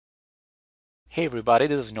Hey everybody,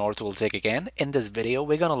 this is Northwell Tech again. In this video,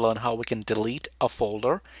 we're going to learn how we can delete a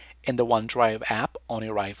folder in the OneDrive app on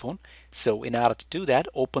your iPhone. So in order to do that,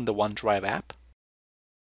 open the OneDrive app.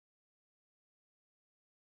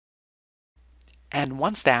 And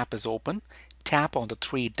once the app is open, tap on the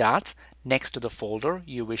three dots next to the folder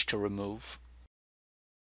you wish to remove.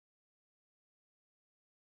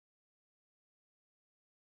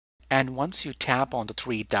 And once you tap on the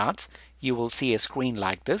three dots, you will see a screen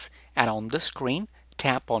like this. And on this screen,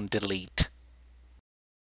 tap on Delete.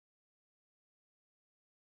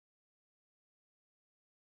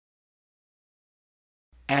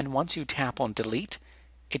 And once you tap on Delete,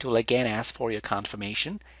 it will again ask for your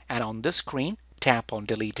confirmation, and on this screen, tap on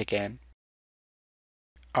Delete again.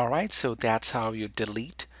 Alright, so that's how you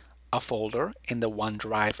delete a folder in the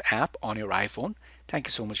OneDrive app on your iPhone. Thank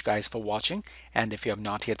you so much guys for watching, and if you have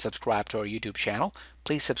not yet subscribed to our YouTube channel,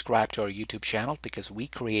 please subscribe to our YouTube channel because we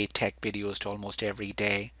create tech videos almost every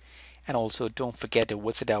day. And also don't forget to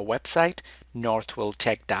visit our website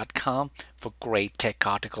northwelltech.com for great tech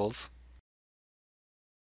articles.